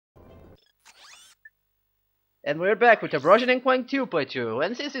And we're back with the Ratchet and Clank 2 playthrough,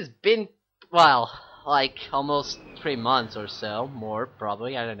 and since it's been, well, like almost 3 months or so, more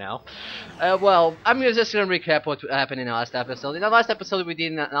probably, I don't know. Well, I'm just gonna recap what happened in the last episode. In the last episode we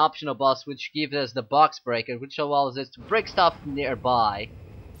did an optional boss which gives us the box breaker, which allows us to break stuff nearby.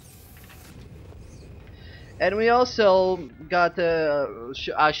 And we also got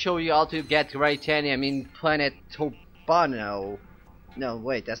I'll show you how to get Titanium in planet Tobano. No,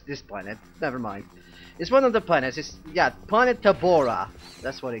 wait, that's this planet. Never mind. It's one of the planets. It's, yeah, planet Tabora.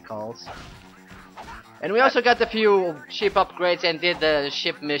 That's what it calls. And we also got a few ship upgrades and did the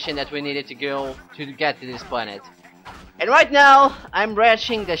ship mission that we needed to go to get to this planet. And right now, I'm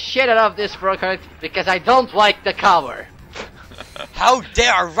ratcheting the shit out of this rocket because I don't like the cover. How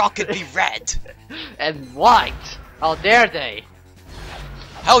dare a rocket be red? And white. How dare they?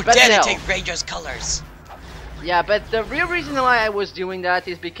 How dare they take Ranger's colors? Yeah, but the real reason why I was doing that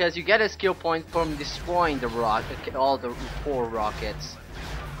is because you get a skill point from destroying the rocket, all the 4 rockets.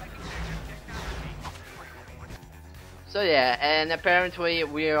 So yeah, and apparently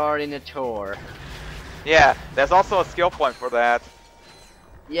we are in a tour. Yeah, there's also a skill point for that.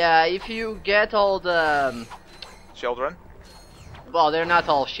 Yeah, if you get all the Children? Well, they're not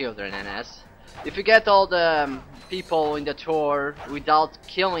all children, NS. If you get all the people in the tour without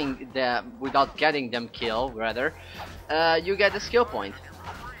killing them, without getting them killed, rather, you get a skill point.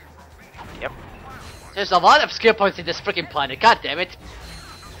 Yep. There's a lot of skill points in this freaking planet, god damn it!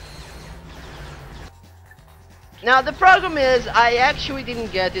 Now the problem is, I actually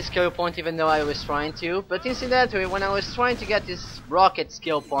didn't get this skill point even though I was trying to, but incidentally, when I was trying to get this rocket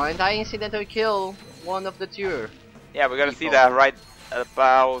skill point, I incidentally killed one of the tour. Yeah, we're gonna see that right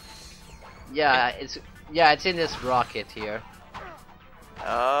about... Yeah, it's in this rocket here.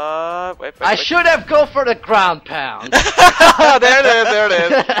 Wait. I should have go for the ground pound. There it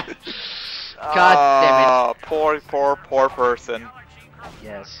is. God damn it. Poor person.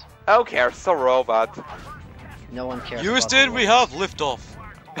 Yes. Who cares? It's a robot. No one cares. Houston, we have liftoff.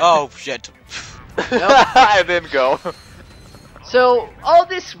 Oh shit. I didn't go. So all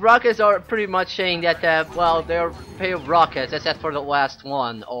these rockets are pretty much saying that well, they're pale rockets except for the last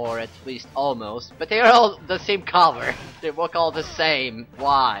one, or at least almost. But they are all the same color. They look all the same.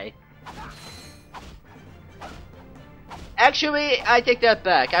 Why? Actually, I take that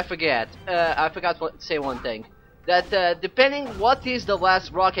back. I forgot to say one thing. That depending what is the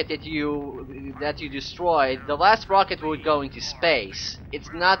last rocket that you destroyed, the last rocket will go into space.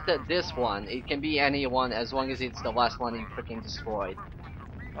 It's not this one. It can be any one as long as it's the last one you freaking destroyed.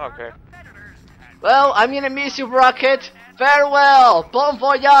 Okay. Well, I'm gonna miss you, rocket. Farewell, bon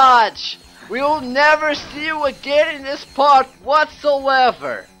voyage. We will never see you again in this part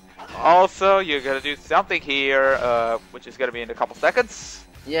whatsoever. Also, you're gonna do something here, which is gonna be in a couple seconds.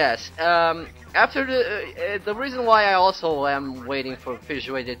 Yes. After the reason why I also am waiting for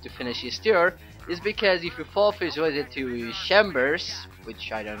Fidgeted to finish his tour is because if you fall Fidgeted to chambers,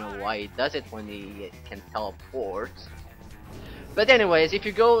 which I don't know why he does it when he can teleport. But anyways, if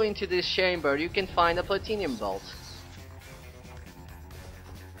you go into this chamber, you can find a platinum bolt.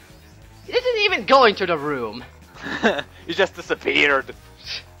 He didn't even go into the room. You just disappeared.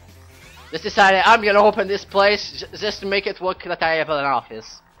 Just decided I'm gonna open this place just to make it look that I have an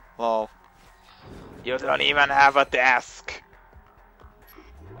office. Well, you don't even have a desk.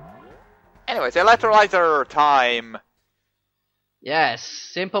 Anyways, electrolyzer time. Yes,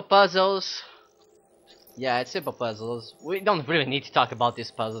 simple puzzles. Yeah, it's simple puzzles. We don't really need to talk about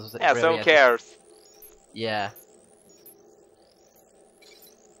these puzzles. Yeah, really, so who cares? Yeah.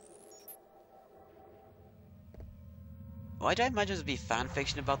 Why do I imagine there'd be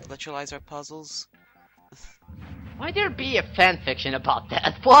fanfiction about the electrolyzer puzzles? Why there be a fanfiction about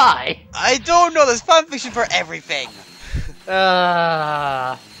that? Why? I don't know, there's fanfiction for everything!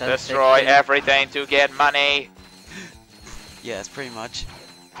 Destroy everything to get money. Yes, pretty much.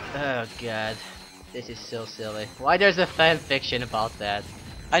 Oh god. This is so silly. Why there's a fanfiction about that?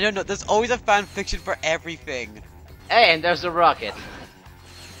 I don't know, there's always a fanfiction for everything. Hey, and there's a rocket.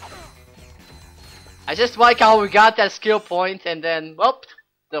 I just like how we got that skill point and then, whoop,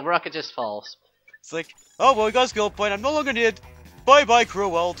 the rocket just falls. It's like, oh well, we got a skill point, I'm no longer needed. Bye bye, Crew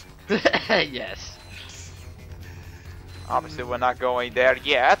World. Yes. Obviously, we're not going there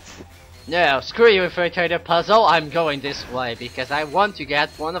yet. No, screw you if I try the puzzle, I'm going this way because I want to get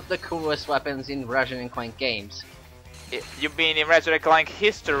one of the coolest weapons in Ratchet and Clank games. You mean in Ratchet and Clank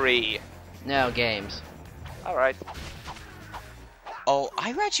history? No, games. Alright. Oh, I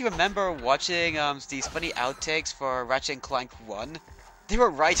actually remember watching these funny outtakes for Ratchet and Clank 1. They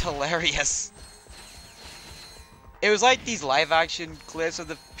were right hilarious. It was like these live-action clips of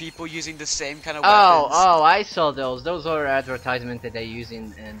the people using the same kind of weapons. Oh, I saw those. Those were advertisements that they use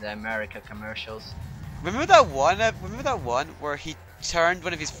in the America commercials. Remember that one? Remember that one where he turned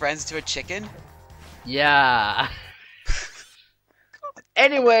one of his friends into a chicken? Yeah.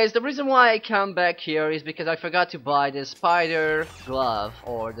 Anyways, the reason why I come back here is because I forgot to buy the spider glove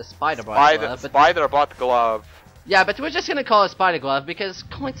or the spider bot glove. Spider bot glove. Yeah, but we're just gonna call it spider glove because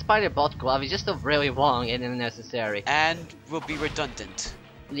calling it spider bot glove is just really wrong and unnecessary. And will be redundant.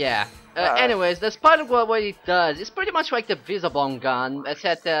 Yeah. Anyways, the spider glove, what it does, is pretty much like the Visibomb gun,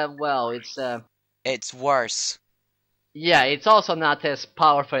 except well, it's worse. Yeah, it's also not as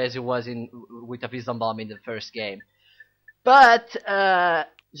powerful as it was with the Visibomb in the first game. But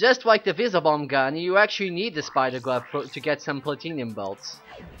just like the Visibomb gun, you actually need the spider glove to get some platinum bolts.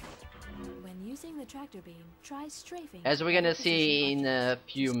 When using the tractor beam, try strafing. As we're gonna see in a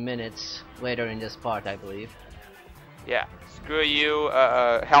few minutes later in this part, I believe. Yeah, screw you,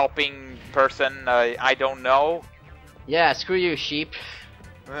 helping person, I don't know. Yeah, screw you, sheep.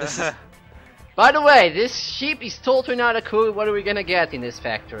 By the way, this sheep is totally not a clue what are we gonna get in this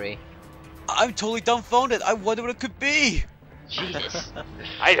factory. I'm totally dumbfounded. I wonder what it could be. Jesus.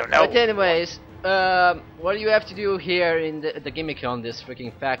 I don't know. But anyways, what you have to do here in the gimmick on this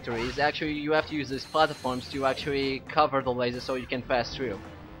freaking factory is actually you have to use these platforms to actually cover the laser so you can pass through.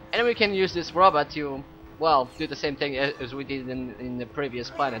 And we can use this robot to, well, do the same thing as we did in the previous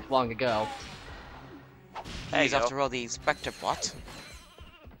planet long ago. He's after all the Inspector bot.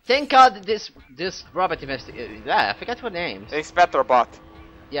 Thank God this robot I forgot what name. Inspector bot.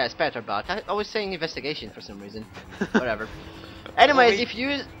 Yeah, Spatterbot. I was saying investigation for some reason. Whatever. Anyways, if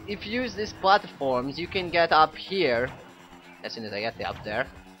you use these platforms, you can get up here. As soon as I get up there.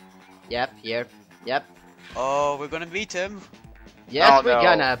 Yep, here. Yep. Oh, we're gonna meet him. Yes, we're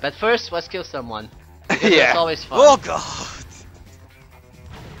gonna. But first, let's kill someone. Yeah. That's always fun. Oh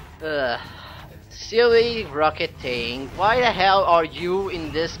god. Silly rocket thing. Why the hell are you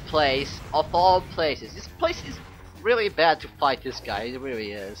in this place of all places? This place is really bad to fight this guy. It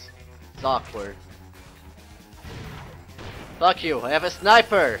really is. It's awkward. Fuck you. I have a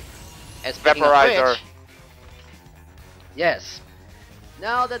sniper. And speaking of Vaporizer. which, yes.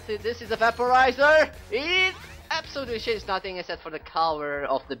 Now that this is a vaporizer, it absolutely shades nothing except for the color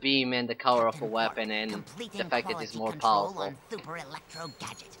of the beam and the color of the weapon and the fact that it's more powerful. On super electro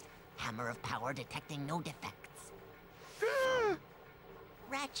gadget. Hammer of power detecting no defects.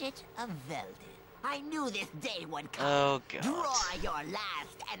 Ratchet of Velvet. I knew this day would come. Oh god. Draw your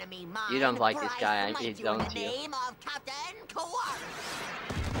last enemy mind. You don't like this guy, don't don't you? Name of Captain Quark.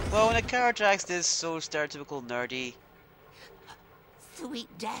 Well, when a character acts this so stereotypical nerdy. Sweet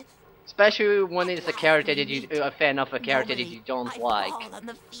death. Especially when it's a character that you a fan of a character that you don't like. Finish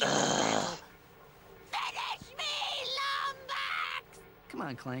me, Lombax! Come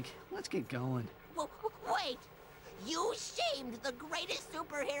on, Clank. Let's get going. Wait! You shamed the greatest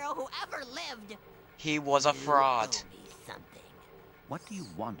superhero who ever lived! He was a fraud. You owe me something. What do you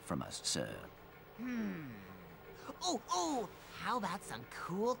want from us, sir? Ooh! How about some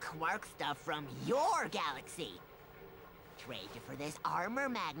cool Quark stuff from your galaxy? Trade you for this armor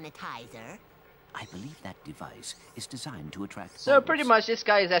magnetizer? I believe that device is designed to attract So bombs. pretty much this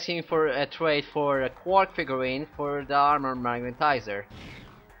guy is asking for a trade for a Quark figurine for the armor magnetizer.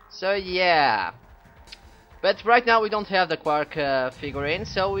 So yeah. But right now we don't have the Quark figurine,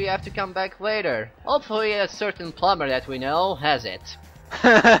 so we have to come back later. Hopefully a certain plumber that we know has it.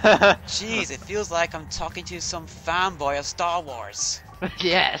 Jeez, it feels like I'm talking to some fanboy of Star Wars.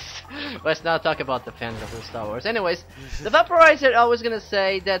 Yes, let's not talk about the fans of the Star Wars. Anyways, the Vaporizer, I was gonna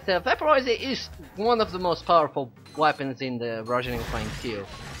say that the Vaporizer is one of the most powerful weapons in the Ratchet and Clank 2.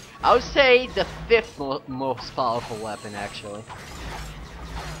 I would say the fifth most powerful weapon, actually.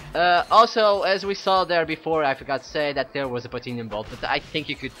 Also, as we saw there before, I forgot to say that there was a platinum bolt, but I think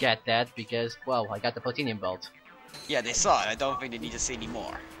you could get that because, well, I got the platinum bolt. Yeah, they saw it. I don't think they need to see any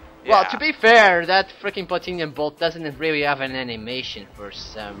more. Well, to be fair, that freaking platinum bolt doesn't really have an animation for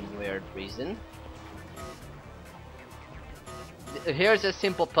some weird reason. Here's a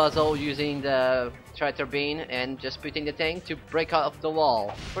simple puzzle using the tractor beam and just putting the thing to break out of the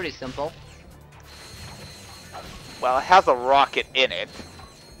wall. Pretty simple. Well, it has a rocket in it.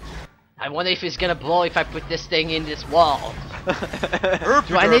 I wonder if it's gonna blow if I put this thing in this wall.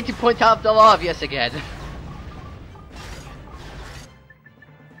 Do I need to point out the obvious again?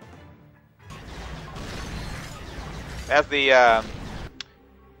 As the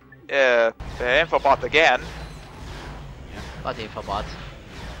infobot again. What infobot?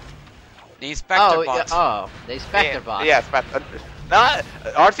 The Inspector bot. Oh, the Inspector bot. Yeah, now,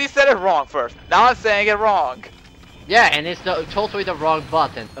 RC said it wrong first. Now I'm saying it wrong. Yeah, and it's totally the wrong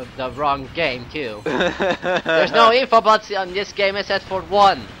button of the wrong game too. There's no infobots on this game except for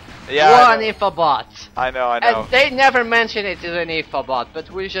one. Yeah, One infobot. I know. And they never mention it as an infobot, but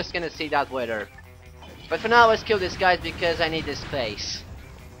we're just gonna see that later. But for now, let's kill this guy because I need this space.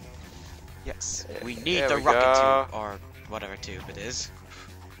 Yes, we need There the we rocket go. tube, or whatever tube it is.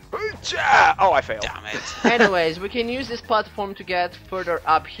 Oh, I failed. Damn it. Anyways, we can use this platform to get further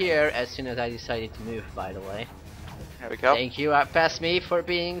up here as soon as I decided to move, by the way. There we go. Thank you, past me, for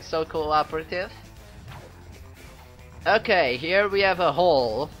being so cooperative. Okay, here we have a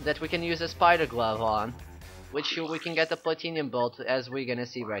hole that we can use a spider glove on, which we can get the platinum bolt, as we're gonna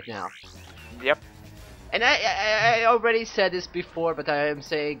see right now. Yep. And I already said this before, but I am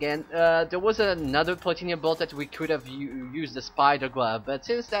saying again, there was another platinum bolt that we could have used the spider glove, but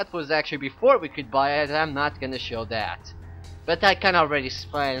since that was actually before we could buy it, I'm not gonna show that. But I can already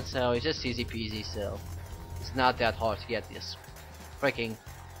explain, so it's just easy peasy, so it's not that hard to get this freaking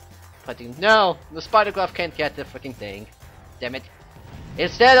platinum. No, the spider glove can't get the freaking thing. Damn it.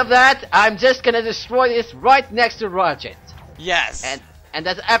 Instead of that, I'm just gonna destroy this right next to Ratchet. Yes. And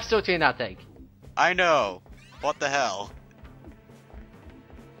that's absolutely nothing. I know. What the hell?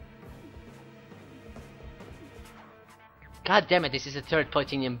 God damn it, this is the third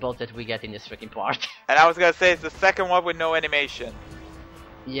platinum bolt that we get in this freaking part. And I was gonna say it's the second one with no animation.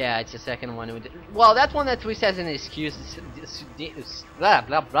 Yeah, it's the second one. Well, that one at least has an excuse. Blah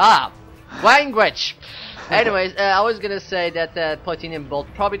blah blah. Language. Anyways, I was gonna say that the platinum bolt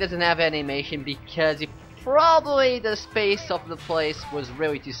probably doesn't have animation because probably the space of the place was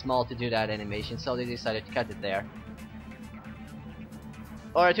really too small to do that animation, so they decided to cut it there.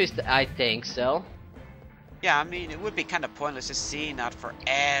 Or at least I think so. Yeah, I mean, it would be kind of pointless to see that for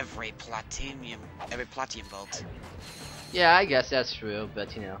every platinum bolt. Yeah, I guess that's true,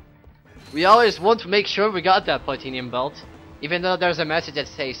 but you know, we always want to make sure we got that platinum bolt, even though there's a message that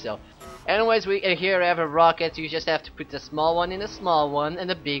says so. Anyways, we here have a rocket. You just have to put the small one in the small one and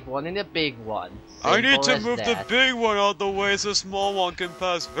the big one in the big one. I need Simple to as move that. the big one out the way so the small one can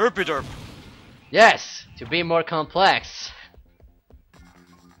pass. Herpy derp. Yes, to be more complex.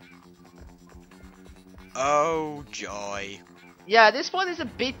 Oh joy. Yeah, this one is a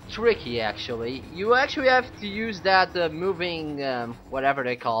bit tricky actually. You actually have to use that moving whatever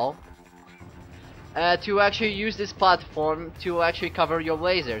they call to actually use this platform to actually cover your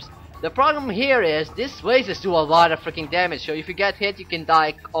lasers. The problem here is these lasers do a lot of freaking damage, so if you get hit you can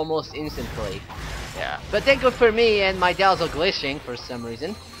die almost instantly. Yeah. But thank God for me and my dolls are glitching for some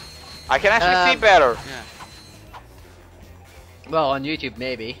reason. I can actually see better. Yeah. Well, on YouTube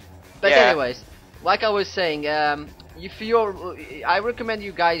maybe. But Yeah. anyways, like I was saying, if you're, I recommend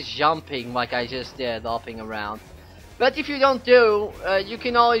you guys jumping like I just did, hopping around. But if you don't do, you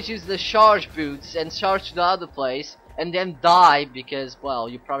can always use the charge boots and charge to the other place and then die because, well,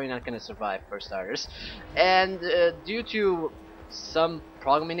 you're probably not gonna survive for starters. And due to some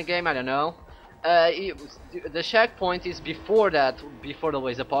problem in the game, I don't know, the checkpoint is before that, before the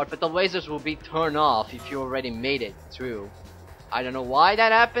laser part, but the lasers will be turned off if you already made it through. I don't know why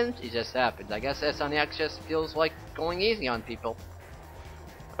that happened, it just happened. I guess SNX just feels like going easy on people.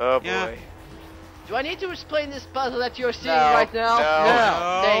 Oh boy. Yeah. Do I need to explain this puzzle that you're seeing No, right now?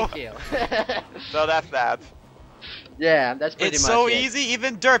 no. Thank you. So that's that. Yeah, that's pretty It's much so it. easy,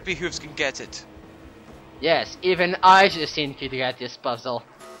 even Derpy Hooves can get it. Yes, even I just think to get this puzzle.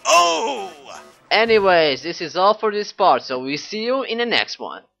 Oh! Anyways, this is all for this part, so we see you in the next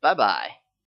one. Bye bye.